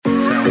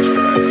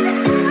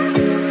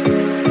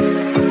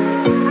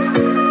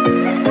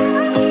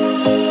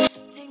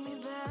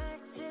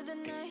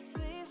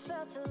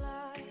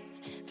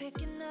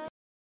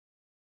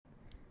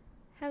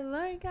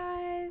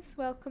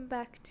welcome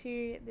back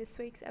to this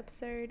week's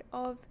episode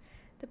of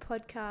the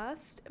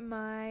podcast.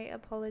 My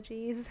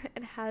apologies,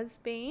 it has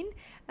been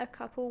a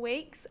couple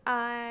weeks.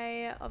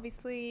 There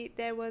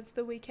was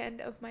the weekend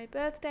of my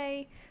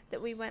birthday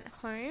that we went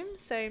home,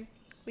 so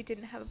we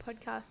didn't have a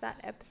podcast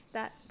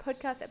that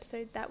podcast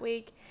episode that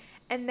week.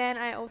 And then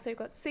I also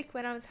got sick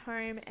when I was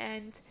home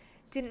and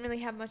didn't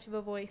really have much of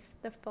a voice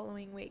the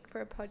following week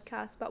for a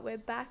podcast, but we're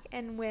back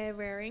and we're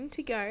raring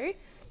to go.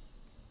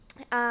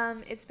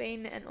 It's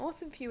been an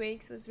awesome few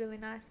weeks. It was really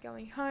nice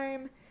going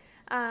home.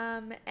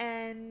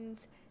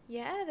 And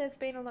yeah, there's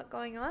been a lot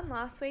going on.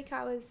 Last weekend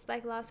I was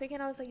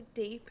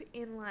deep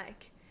in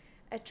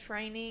a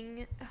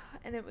training,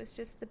 and it was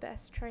just the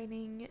best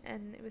training,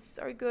 and it was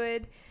so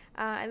good.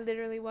 I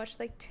literally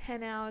watched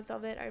 10 hours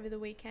of it over the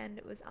weekend.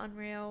 It was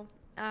unreal.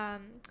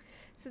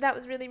 So that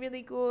was really,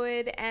 really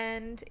good.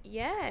 And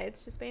yeah,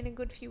 it's just been a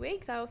good few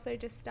weeks. I also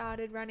just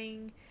started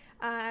running.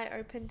 I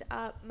opened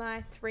up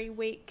my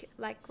 3-week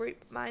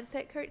group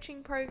mindset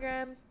coaching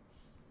program.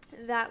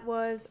 That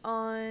was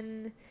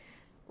that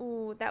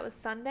was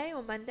Sunday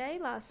or Monday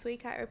last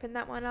week. I opened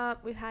that one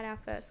up. We had our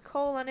first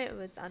call on it. It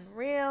was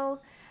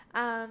unreal.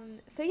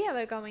 So yeah,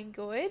 we're going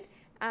good.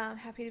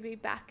 Happy to be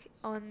back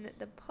on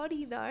the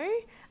potty though.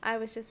 I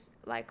was just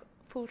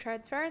full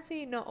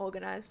transparency, not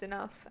organized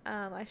enough.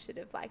 I should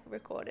have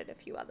recorded a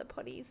few other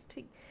potties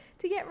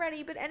to get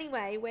ready. But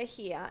anyway, we're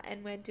here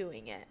and we're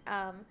doing it.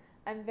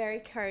 I'm very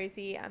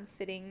cozy. I'm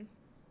sitting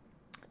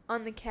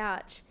on the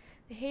couch.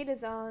 The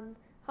heater's on.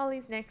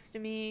 Holly's next to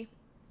me.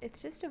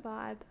 It's just a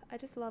vibe. I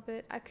just love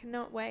it. I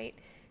cannot wait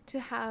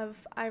to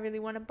I really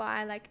want to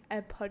buy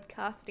a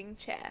podcasting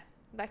chair.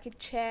 A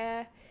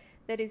chair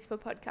that is for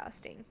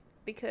podcasting.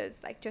 Because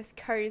just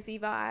cozy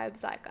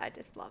vibes. I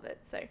just love it.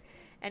 So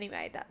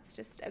anyway, that's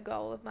just a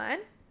goal of mine.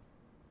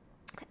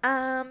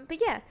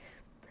 But yeah,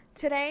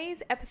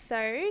 today's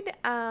episode,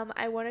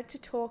 I wanted to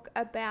talk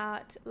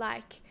about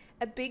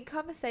a big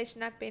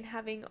conversation I've been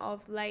having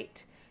of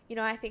late.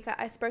 I think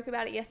I spoke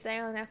about it yesterday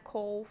on our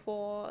call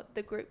for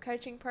the group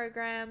coaching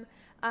program.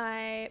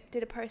 I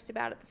did a post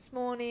about it this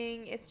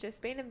morning. It's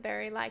just been a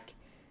very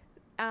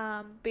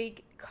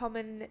big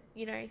common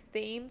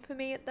theme for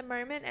me at the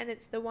moment, and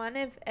it's the one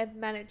of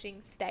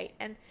managing state.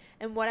 And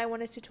what I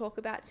wanted to talk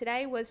about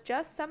today was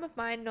just some of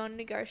my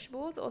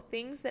non-negotiables, or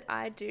things that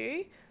I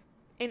do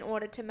in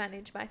order to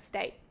manage my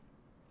state.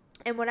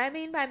 And what I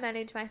mean by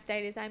manage my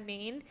state is I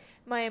mean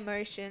my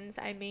emotions,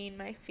 I mean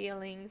my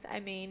feelings, I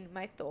mean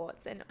my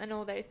thoughts, and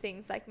all those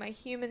things, my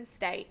human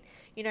state,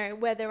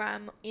 whether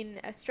I'm in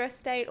a stress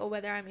state or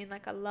whether I'm in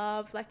a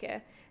love,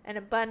 an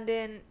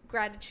abundant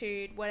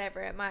gratitude,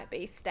 whatever it might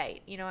be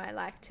state.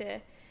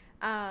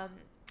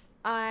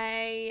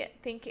 I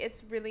think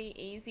it's really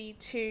easy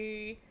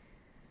to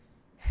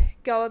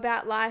go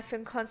about life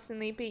and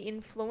constantly be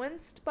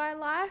influenced by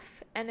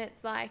life, and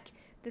it's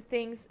the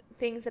things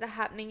that are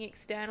happening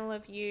external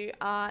of you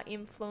are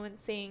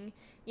influencing,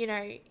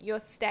 your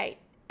state.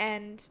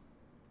 And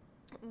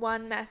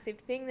one massive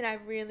thing that I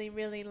really,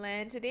 really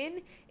landed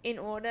in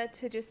order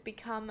to just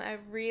become a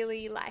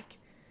really,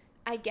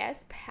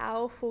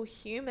 powerful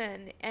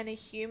human, and a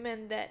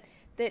human that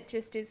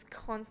just is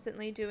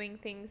constantly doing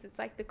things. It's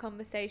the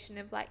conversation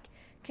of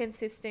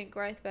consistent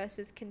growth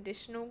versus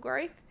conditional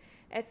growth.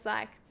 It's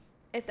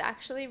it's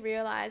actually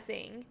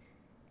realizing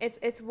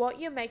it's what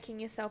you're making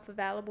yourself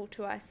available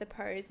to, I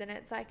suppose. And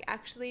it's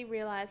actually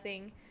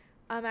realizing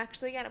I'm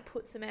actually going to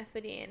put some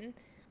effort in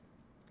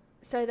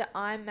so that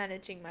I'm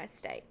managing my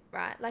state,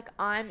 right?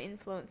 I'm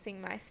influencing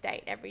my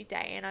state every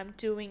day, and I'm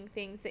doing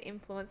things that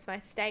influence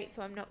my state,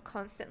 so I'm not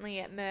constantly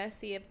at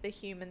mercy of the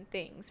human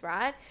things,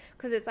 right?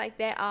 Because it's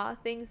there are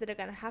things that are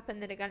going to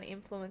happen that are going to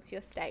influence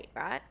your state,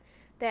 right?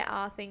 There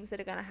are things that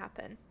are going to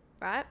happen,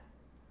 right?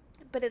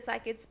 But it's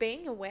it's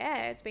being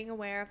aware. It's being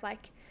aware of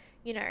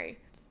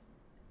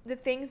the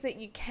things that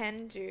you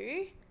can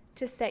do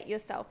to set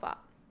yourself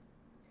up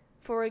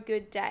for a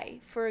good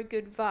day, for a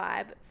good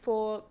vibe,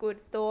 for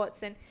good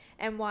thoughts.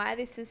 And why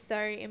this is so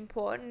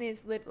important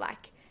is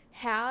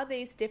how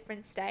these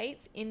different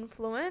states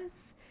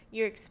influence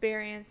your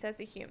experience as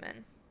a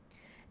human.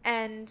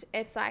 And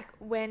it's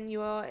when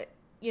you're,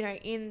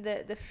 in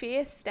the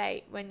fear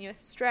state, when you're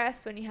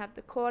stressed, when you have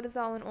the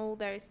cortisol and all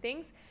those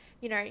things,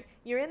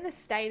 you're in the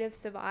state of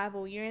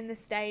survival. You're in the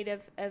state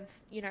of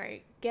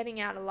getting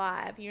out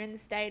alive. You're in the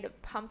state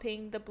of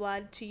pumping the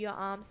blood to your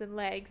arms and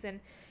legs. And,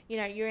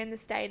 you're in the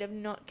state of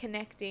not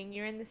connecting.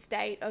 You're in the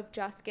state of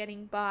just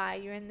getting by.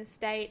 You're in the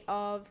state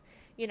of,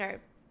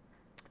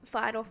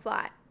 fight or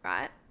flight,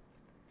 right?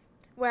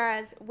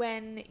 Whereas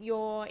when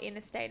you're in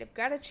a state of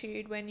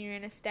gratitude, when you're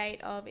in a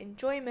state of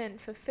enjoyment,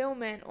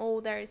 fulfillment,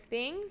 all those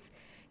things,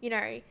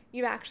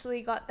 you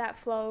actually got that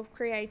flow of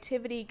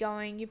creativity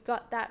going. You've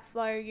got that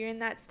flow. You're in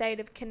that state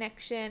of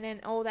connection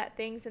and all that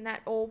things, and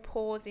that all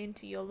pours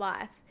into your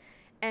life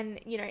and,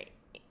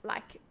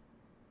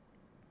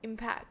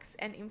 impacts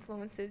and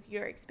influences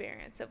your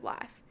experience of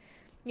life.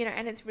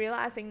 And it's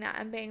realizing that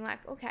and being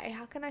okay,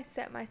 how can I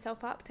set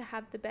myself up to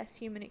have the best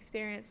human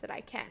experience that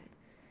I can?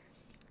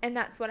 And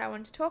that's what I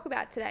wanted to talk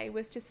about today,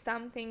 was just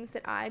some things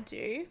that I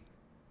do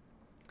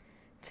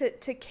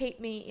to keep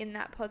me in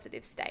that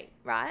positive state,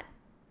 right?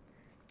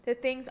 The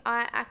things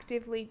I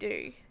actively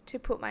do to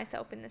put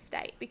myself in the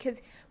state,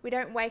 because we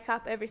don't wake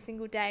up every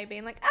single day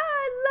being like,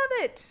 I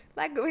love it.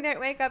 Like, we don't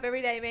wake up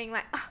every day being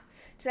like,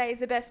 today is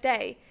the best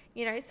day.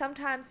 You know,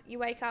 sometimes you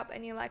wake up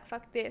and you're like,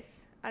 fuck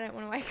this. I don't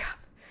want to wake up.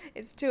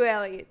 It's too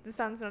early. The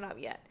sun's not up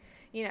yet,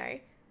 you know.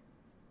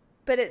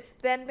 But it's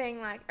then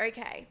being like,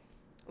 okay,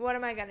 what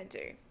am I going to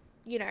do?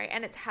 You know,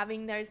 and it's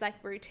having those like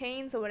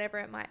routines or whatever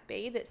it might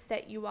be that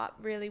set you up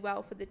really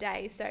well for the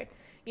day. So,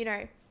 you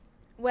know,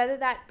 whether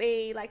that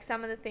be like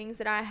some of the things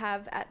that I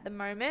have at the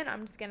moment,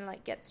 I'm just going to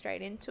like get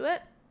straight into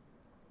it.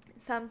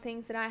 Some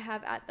things that I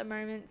have at the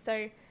moment.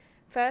 So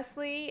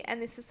firstly,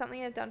 and this is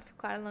something I've done for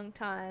quite a long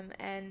time,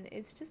 and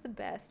it's just the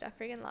best. I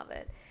freaking love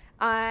it.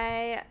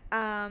 I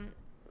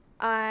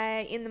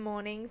in the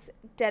mornings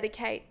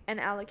dedicate and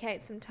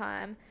allocate some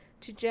time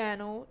to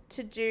journal,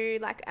 to do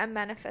like a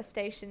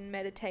manifestation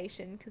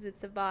meditation, because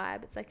it's a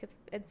vibe. It's like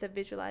it's a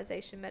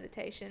visualization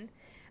meditation.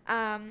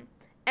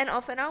 And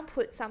often I'll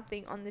put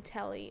something on the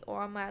telly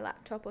or on my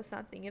laptop or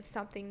something of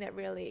something that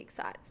really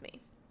excites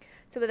me.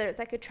 So whether it's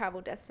like a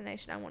travel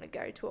destination I want to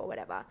go to or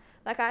whatever.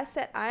 Like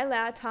I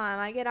allow time.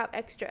 I get up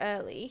extra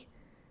early,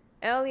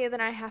 earlier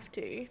than I have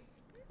to.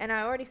 And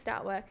I already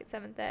start work at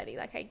 7:30.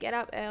 Like I get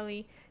up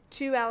early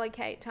to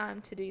allocate time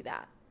to do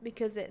that,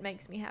 because it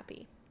makes me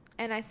happy.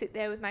 And I sit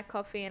there with my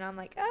coffee and I'm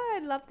like, I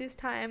love this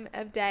time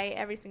of day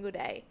every single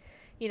day,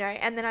 you know.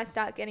 And then I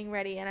start getting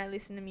ready and I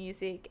listen to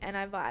music and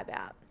I vibe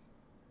out.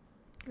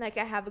 Like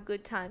I have a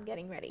good time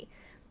getting ready.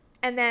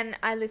 And then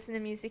I listen to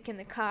music in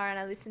the car and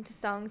I listen to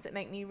songs that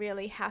make me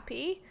really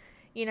happy,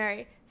 you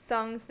know,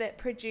 songs that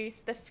produce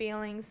the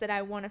feelings that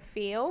I want to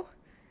feel.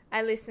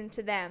 I listen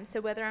to them.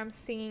 So whether I'm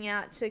singing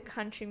out to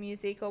country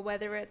music or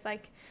whether it's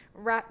like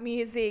rap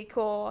music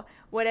or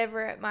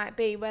whatever it might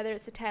be, whether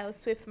it's a Taylor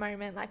Swift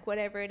moment, like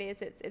whatever it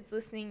is, it's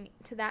listening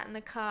to that in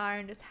the car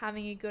and just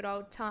having a good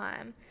old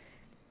time.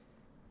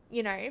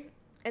 You know,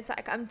 it's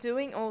like I'm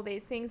doing all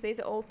these things. These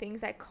are all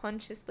things I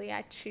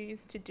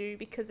choose to do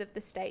because of the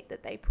state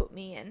that they put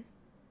me in.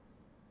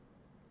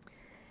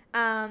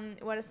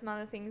 What are some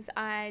other things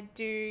I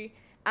do?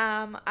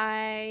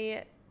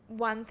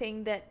 One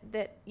thing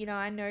that you know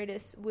I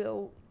notice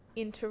will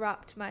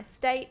interrupt my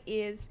state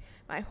is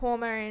my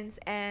hormones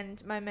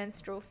and my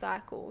menstrual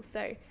cycle.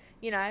 So,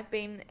 you know, I've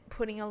been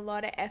putting a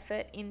lot of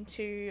effort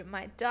into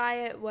my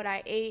diet, what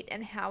I eat,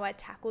 and how I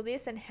tackle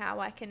this, and how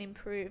I can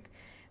improve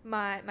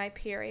my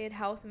period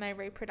health and my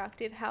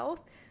reproductive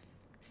health,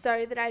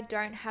 so that I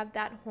don't have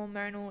that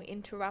hormonal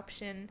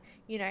interruption,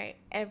 you know,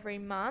 every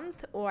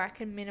month, or I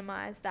can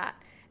minimize that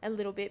a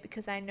little bit,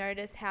 because I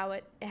notice how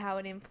it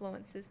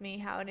influences me,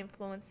 how it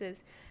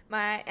influences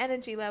my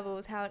energy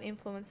levels, how it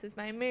influences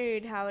my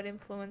mood, how it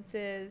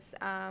influences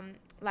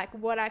like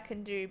what I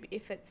can do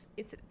if it's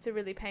a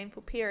really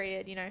painful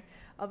period. You know,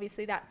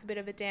 obviously that's a bit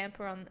of a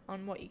damper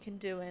on what you can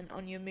do and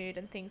on your mood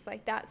and things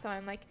like that. So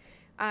I'm like,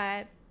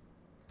 I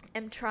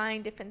am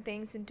trying different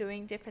things and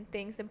doing different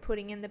things and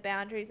putting in the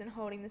boundaries and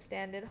holding the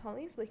standard.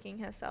 Holly's licking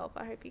herself.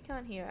 I hope you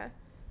can't hear her.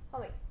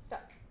 Holly,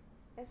 stop.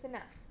 That's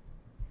enough.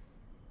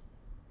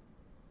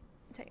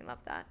 Don't you love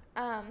that?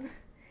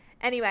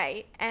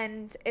 Anyway,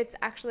 and it's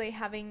actually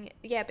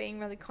being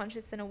really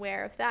conscious and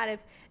aware of that,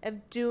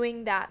 of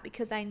doing that,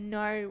 because I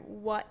know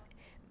what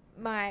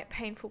my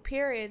painful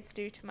periods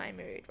do to my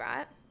mood,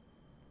 right?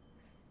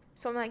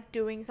 So I'm like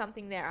doing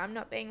something there. I'm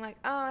not being like,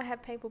 oh, I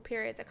have painful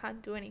periods, I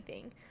can't do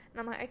anything. And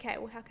I'm like, okay,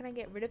 well, how can I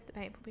get rid of the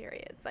painful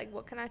periods? Like,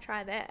 what can I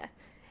try there?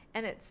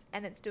 And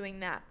it's doing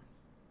that.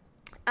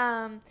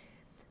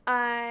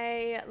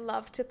 I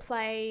love to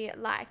play,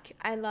 like,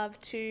 I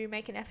love to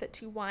make an effort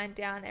to wind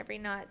down every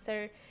night.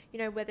 So, you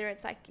know, whether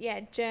it's like,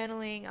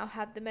 journaling, I'll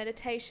have the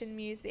meditation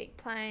music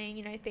playing,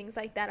 you know, things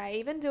like that. I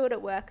even do it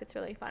at work. It's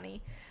really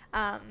funny.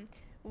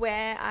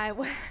 When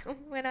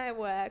I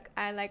work,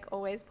 I like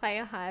always play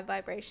a high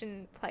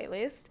vibration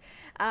playlist.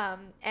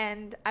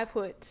 And I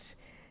put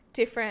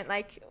different,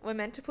 like, we're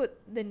meant to put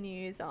the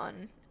news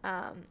on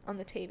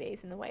the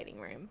TVs in the waiting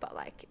room, but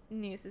like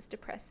news is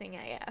depressing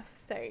AF.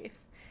 So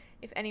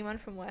if anyone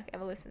from work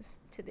ever listens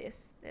to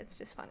this, it's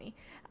just funny.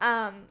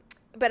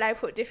 But I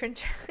put different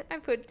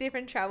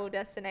travel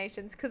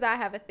destinations, because I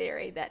have a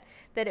theory that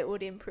it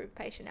would improve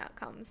patient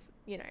outcomes,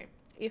 you know,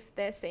 if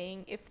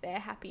they're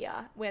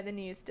happier, where the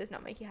news does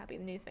not make you happy,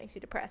 the news makes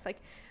you depressed.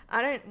 Like,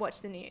 I don't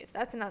watch the news.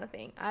 That's another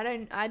thing. I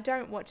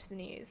don't watch the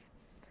news.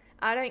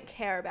 I don't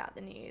care about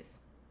the news.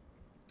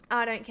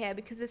 I don't care,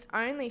 because it's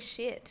only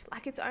shit.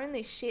 Like, it's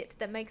only shit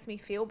that makes me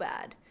feel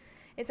bad.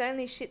 It's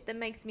only shit that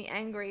makes me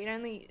angry. It's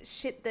only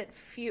shit that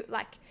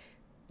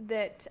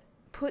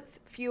puts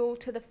fuel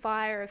to the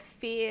fire of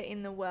fear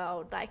in the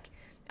world. Like,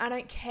 I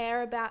don't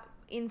care about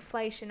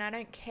inflation. I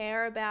don't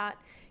care about,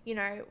 you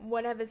know,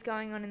 whatever's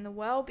going on in the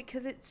world,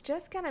 because it's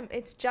just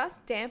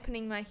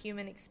dampening my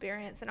human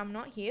experience, and I'm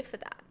not here for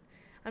that.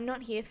 I'm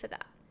not here for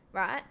that,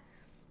 right?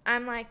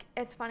 I'm like,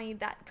 it's funny,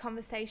 that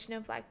conversation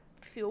of like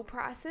fuel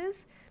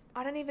prices,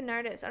 I don't even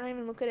notice. I don't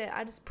even look at it.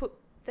 I just put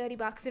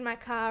 $30 in my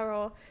car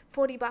or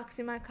 $40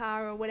 in my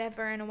car or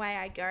whatever, and away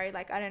I go.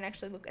 Like, I don't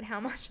actually look at how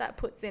much that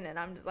puts in it.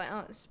 I'm just like,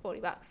 oh, it's just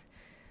 $40.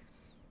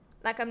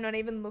 Like, I'm not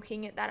even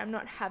looking at that. I'm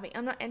not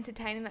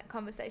entertaining that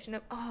conversation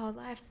of, oh,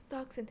 life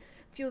sucks and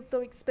feels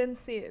so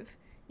expensive.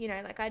 You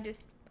know, like, I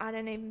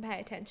don't even pay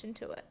attention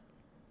to it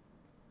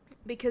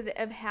because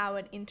of how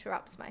it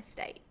interrupts my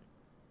state,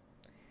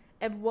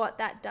 of what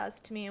that does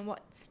to me and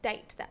what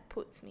state that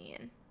puts me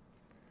in.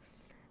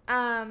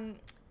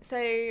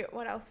 So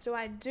what else do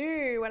I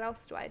do?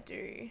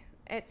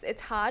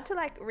 It's hard to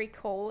like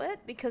recall it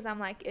because I'm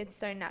like, it's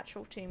so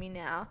natural to me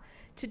now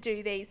to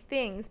do these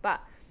things,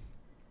 but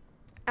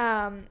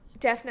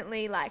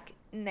definitely like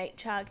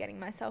nature, getting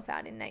myself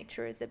out in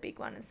nature is a big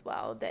one as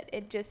well, that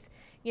it just,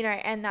 you know,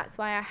 and that's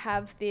why I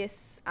have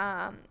this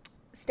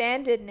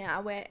standard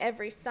now where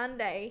every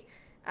Sunday,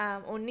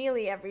 or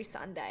nearly every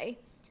Sunday,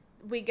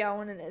 we go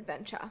on an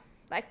adventure.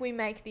 Like, we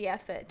make the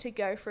effort to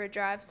go for a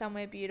drive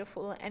somewhere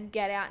beautiful and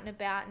get out and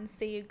about and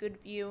see a good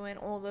view and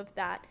all of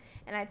that.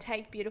 And I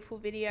take beautiful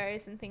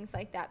videos and things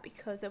like that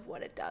because of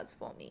what it does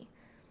for me.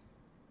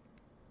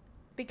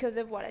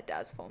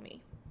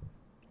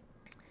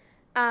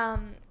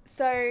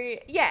 So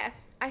yeah,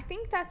 I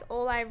think that's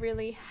all I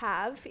really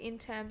have in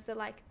terms of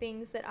like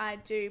things that I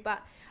do,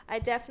 but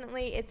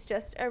it's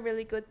just a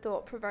really good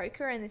thought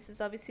provoker, and this is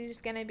obviously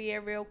just going to be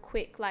a real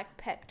quick like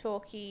pep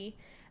talky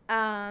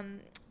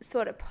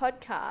sort of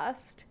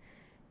podcast,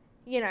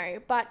 you know,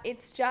 but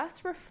it's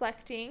just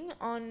reflecting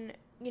on,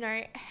 you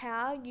know,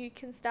 how you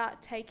can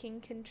start taking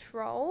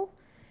control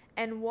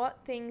and what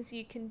things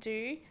you can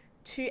do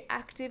to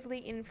actively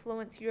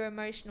influence your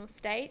emotional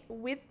state,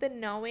 with the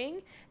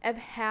knowing of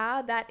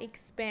how that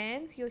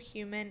expands your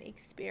human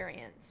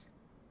experience.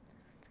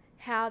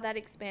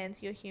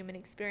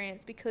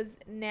 Because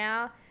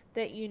now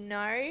that you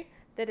know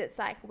that it's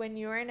like when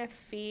you're in a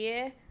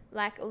fear,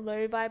 like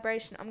low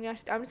vibration, I'm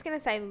just going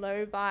to say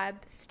low vibe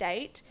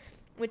state,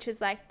 which is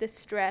like the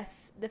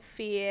stress, the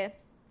fear,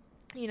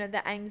 you know,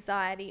 the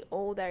anxiety,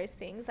 all those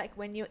things. Like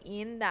when you're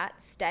in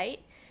that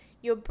state,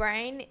 your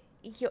brain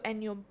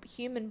and your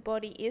human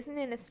body isn't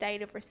in a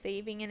state of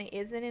receiving, and it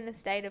isn't in a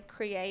state of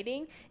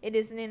creating, it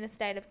isn't in a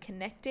state of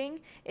connecting,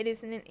 it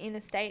isn't in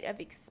a state of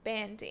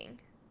expanding.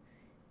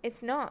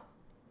 It's not.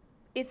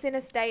 It's in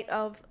a state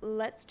of,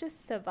 let's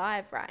just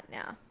survive right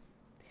now.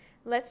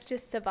 Let's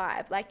just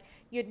survive. Like,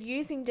 you're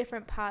using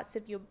different parts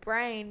of your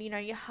brain, you know,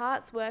 your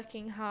heart's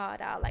working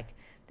harder, like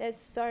there's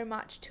so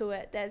much to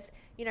it. There's,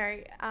 you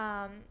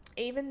know,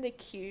 even the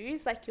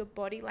cues, like your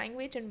body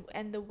language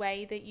and the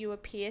way that you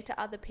appear to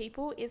other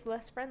people is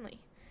less friendly,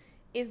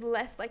 is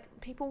less like,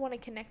 people want to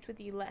connect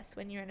with you less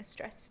when you're in a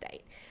stress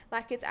state.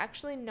 Like, it's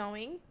actually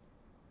knowing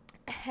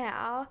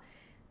how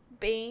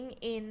being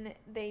in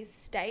these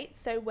states,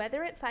 so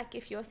whether it's like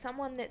if you're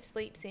someone that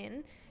sleeps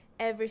in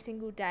every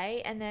single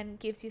day and then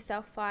gives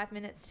yourself 5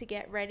 minutes to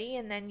get ready,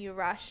 and then you're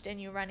rushed and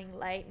you're running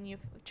late and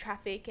you've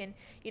traffic and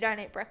you don't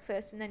eat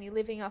breakfast, and then you're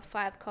living off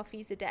 5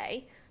 coffees a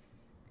day,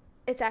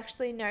 it's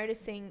actually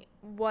noticing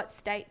what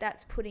state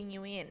that's putting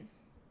you in.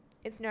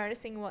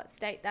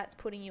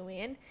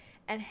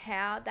 And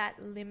how that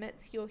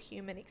limits your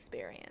human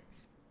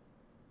experience.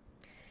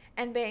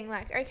 And being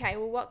like, okay,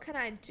 well, what can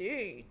I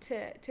do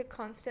to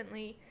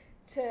constantly,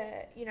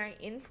 you know,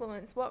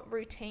 influence? What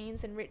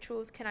routines and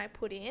rituals can I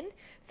put in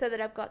so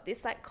that I've got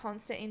this like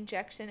constant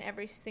injection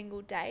every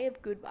single day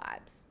of good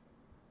vibes?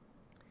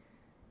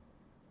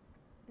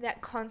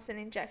 That constant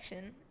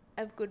injection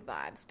of good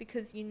vibes,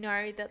 because you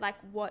know that like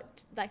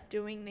what, like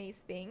doing these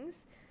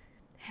things,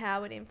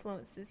 how it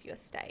influences your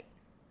state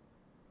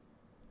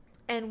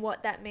and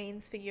what that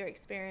means for your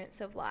experience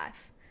of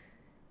life.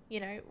 You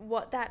know,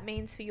 what that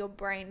means for your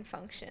brain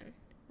function,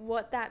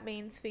 what that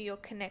means for your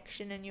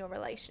connection and your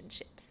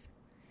relationships.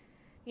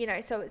 You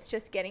know, so it's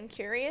just getting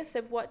curious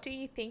of, what do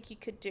you think you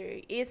could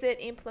do? Is it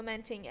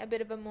implementing a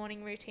bit of a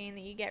morning routine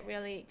that you get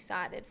really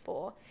excited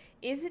for?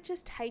 Is it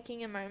just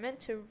taking a moment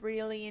to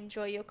really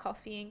enjoy your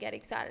coffee and get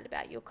excited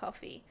about your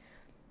coffee?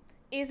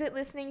 Is it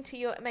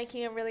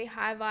making a really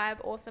high vibe,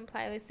 awesome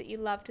playlist that you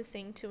love to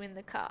sing to in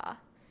the car?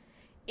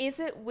 Is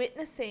it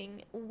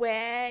witnessing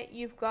where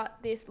you've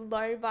got this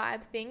low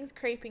vibe things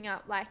creeping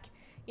up? Like,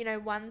 you know,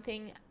 one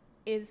thing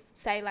is,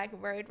 say, like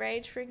road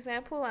rage, for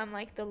example. I'm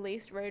like the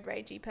least road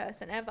ragey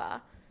person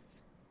ever,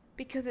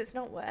 because it's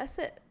not worth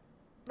it.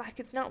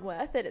 Like, it's not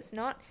worth it. It's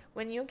not,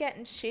 when you're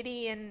getting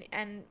shitty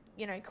and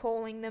you know,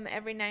 calling them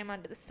every name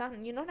under the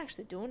sun, you're not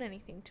actually doing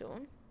anything to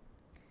them.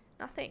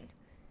 Nothing.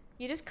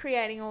 You're just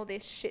creating all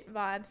these shit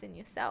vibes in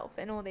yourself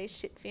and all these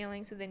shit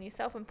feelings within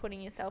yourself and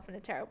putting yourself in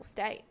a terrible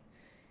state.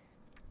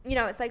 You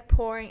know, it's like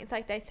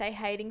they say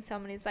hating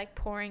someone is like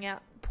pouring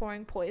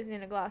poison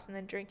in a glass and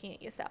then drinking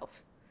it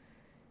yourself.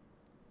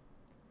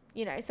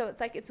 You know, so it's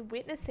like, it's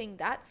witnessing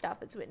that stuff.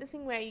 It's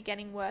witnessing where you're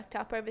getting worked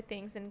up over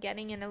things and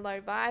getting in a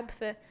low vibe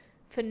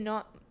for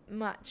not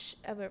much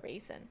of a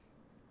reason.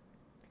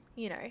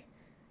 You know,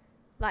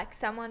 like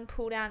someone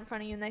pulled out in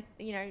front of you and they,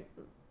 you know,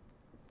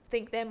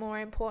 think they're more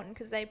important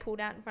because they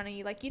pulled out in front of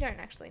you. Like, you don't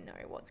actually know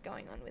what's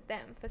going on with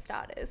them, for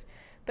starters.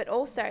 But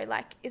also,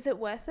 like, is it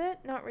worth it?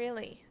 Not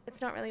really.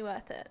 It's not really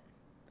worth it.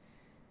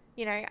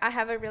 You know, I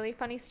have a really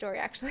funny story,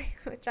 actually,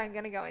 which I'm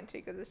going to go into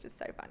because it's just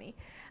so funny.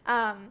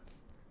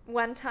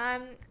 One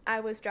time I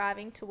was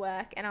driving to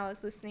work and I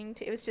was listening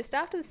to, it was just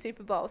after the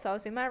Super Bowl, so I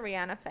was in my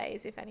Rihanna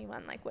phase, if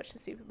anyone, like, watched the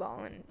Super Bowl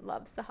and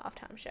loves the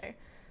halftime show.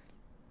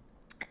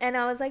 And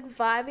I was, like,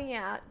 vibing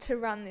out to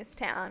Run This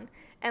Town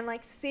and,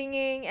 like,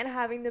 singing and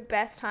having the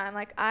best time.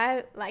 Like,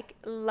 I, like,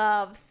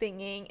 love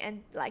singing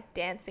and, like,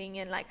 dancing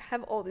and, like,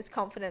 have all this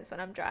confidence when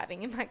I'm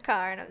driving in my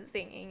car and I'm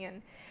singing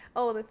and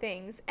all the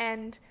things.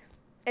 And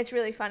it's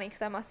really funny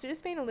because I must have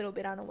just been a little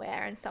bit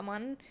unaware, and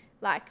someone,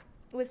 like,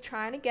 was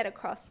trying to get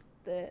across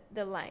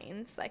the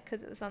lanes, like,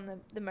 because it was on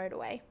the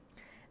motorway.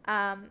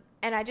 And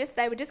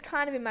they were just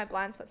kind of in my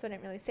blind spot, so I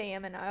didn't really see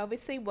him. And I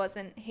obviously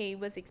wasn't, he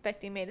was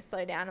expecting me to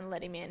slow down and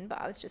let him in,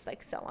 but I was just,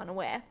 like, so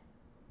unaware.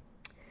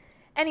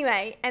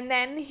 Anyway, and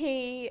then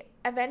he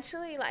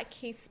eventually, like,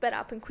 he sped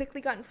up and quickly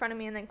got in front of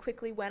me and then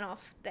quickly went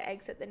off the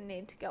exit that he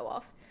needed to go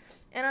off.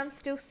 And I'm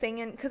still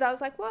singing because I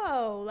was like,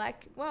 whoa,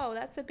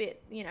 that's a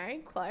bit, you know,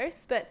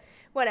 close, but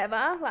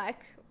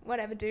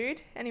whatever,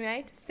 dude.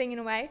 Anyway, just singing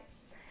away.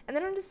 And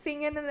then I'm just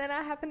singing, and then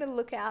I happen to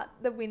look out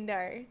the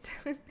window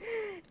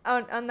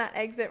on that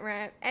exit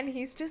ramp, and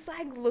he's just,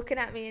 like, looking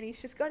at me, and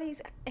he's just got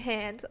his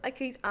hand, like,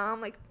 his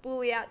arm, like,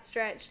 fully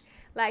outstretched,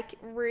 like,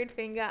 rude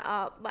finger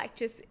up, like,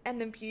 just,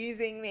 and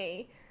abusing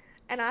me.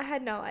 And I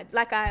had no idea.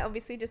 Like, I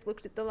obviously just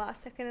looked at the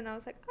last second, and I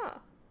was like, oh.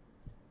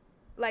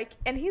 Like,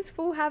 and he's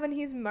full having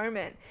his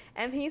moment,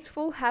 and he's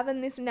full having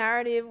this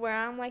narrative where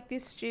I'm, like,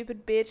 this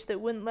stupid bitch that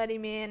wouldn't let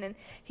him in, and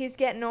he's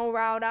getting all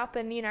riled up,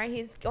 and, you know,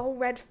 he's all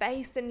red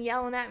faced and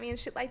yelling at me and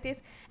shit like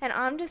this, and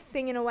I'm just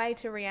singing away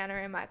to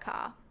Rihanna in my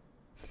car.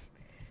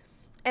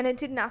 And it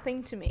did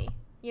nothing to me.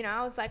 You know,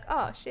 I was like,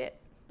 oh shit,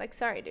 like,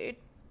 sorry dude,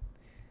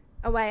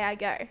 away I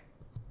go.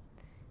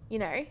 You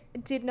know,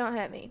 it did not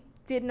hurt me,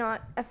 did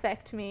not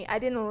affect me. I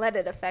didn't let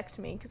it affect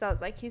me because I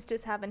was like, he's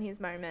just having his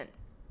moment.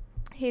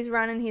 He's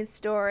running his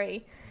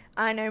story.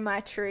 I know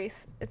my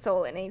truth. It's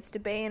all it needs to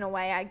be. And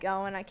away I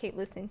go, and I keep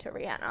listening to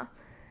Rihanna,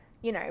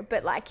 you know.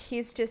 But, like,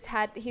 he's just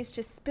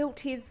spilt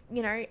his,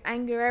 you know,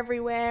 anger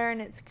everywhere, and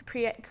it's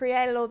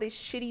created all these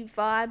shitty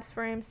vibes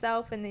for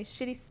himself and these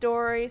shitty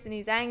stories, and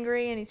he's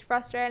angry and he's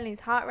frustrated and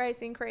his heart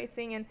rate's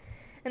increasing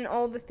and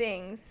all the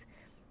things.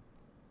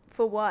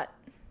 For what?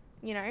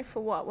 You know, for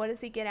what? What does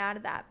he get out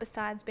of that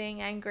besides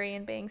being angry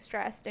and being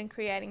stressed and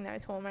creating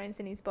those hormones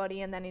in his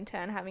body, and then in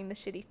turn having the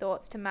shitty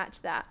thoughts to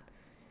match that,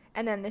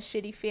 and then the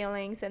shitty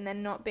feelings, and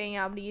then not being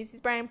able to use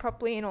his brain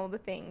properly and all the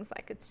things?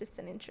 Like, it's just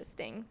an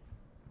interesting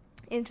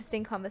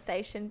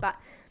conversation. But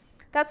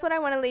that's what I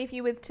want to leave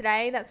you with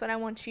today. That's what I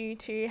want you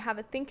to have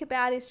a think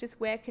about, is just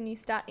where can you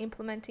start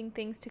implementing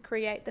things to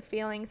create the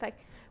feelings? Like,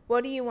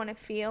 what do you want to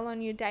feel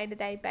on your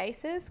day-to-day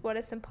basis? What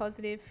are some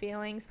positive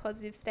feelings,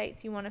 positive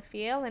states you want to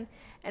feel?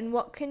 And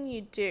what can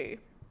you do?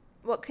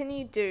 What can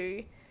you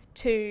do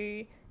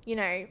to, you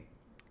know,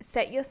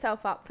 set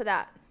yourself up for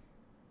that?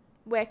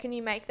 Where can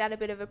you make that a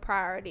bit of a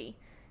priority?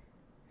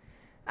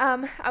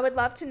 I would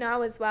love to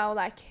know as well,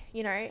 like,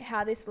 you know,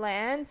 how this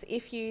lands.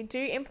 If you do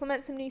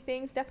implement some new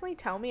things, definitely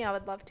tell me. I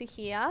would love to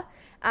hear.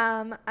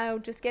 I'll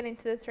just get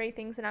into the 3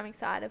 things that I'm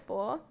excited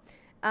for.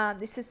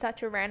 This is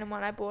such a random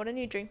one. I bought a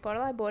new drink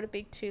bottle. I bought a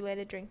big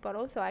 2-liter drink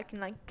bottle so I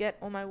can, like, get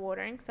all my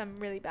water in, because I'm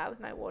really bad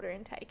with my water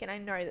intake, and I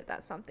know that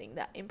that's something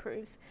that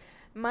improves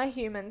my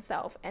human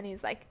self and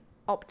is, like,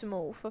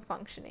 optimal for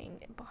functioning.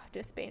 But I've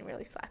just been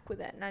really slack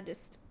with it, and I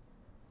just,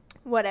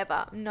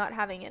 whatever, I'm not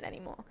having it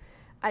anymore.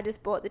 I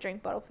just bought the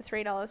drink bottle for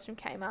 $3 from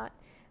Kmart.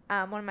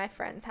 One of my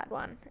friends had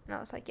one, and I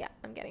was like, yeah,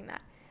 I'm getting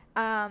that.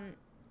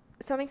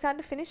 So I'm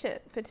excited to finish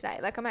it for today.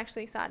 Like, I'm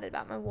actually excited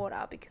about my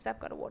water because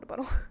I've got a water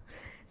bottle.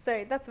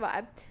 So that's a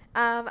vibe.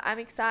 I'm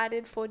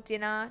excited for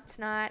dinner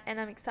tonight, and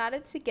I'm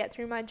excited to get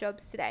through my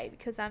jobs today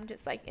because I'm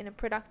just, like, in a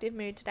productive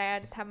mood today. I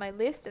just have my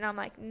list, and I'm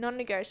like,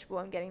 non-negotiable,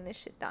 I'm getting this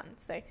shit done.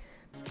 So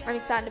I'm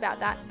excited about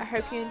that. I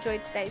hope you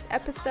enjoyed today's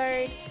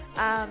episode.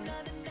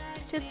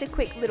 Just a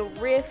quick little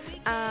riff,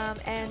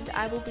 and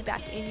I will be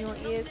back in your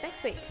ears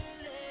next week.